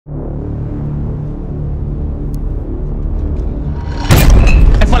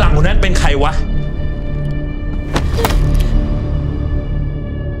วะ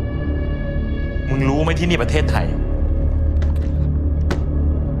มึงรู้ไหมที่นี่ประเทศไทย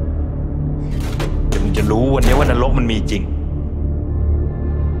เดี๋ยวมึงจะรู้วันนี้ว่านรกมันมีจริง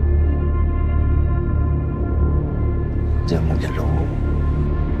เดี๋ยวมึงจะรู้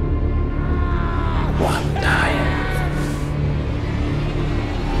ว่าตาย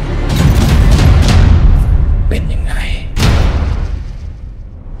เป็นยังไง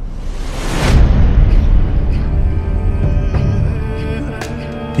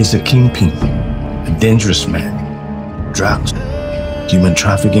He's a kingpin, a dangerous man. Drugs, human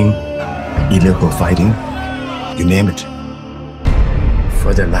trafficking, illegal fighting, you name it.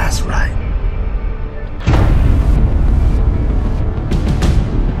 For the last ride.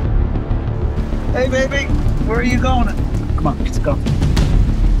 Hey, baby, where are you going? Come on, let's go.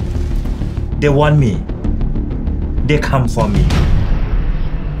 They want me. They come for me.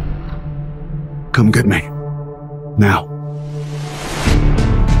 Come get me. Now.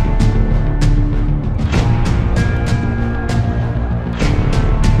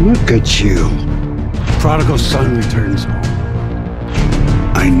 Look at you. Prodigal son returns home.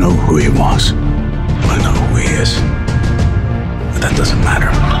 I know who he was. I know who he is. But that doesn't matter.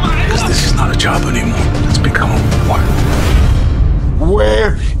 Because this is not a job anymore. It's become a war.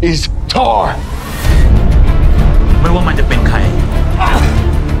 Where is Tar? ไม่ว่ามันจะเป็นใคร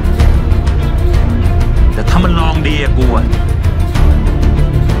แต่ถ้ามันลองดีอะกูอะ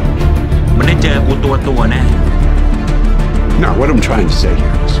มันได้เจอกูตัวแน่ Now, what I'm trying to say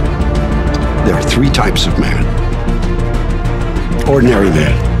here is there are three types of man. Ordinary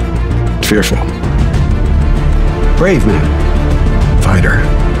man, fearful. Brave man, fighter.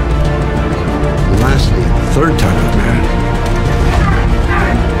 And lastly, the third type of man.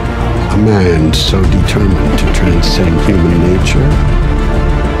 A man so determined to transcend human nature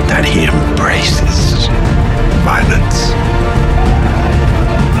that he embraces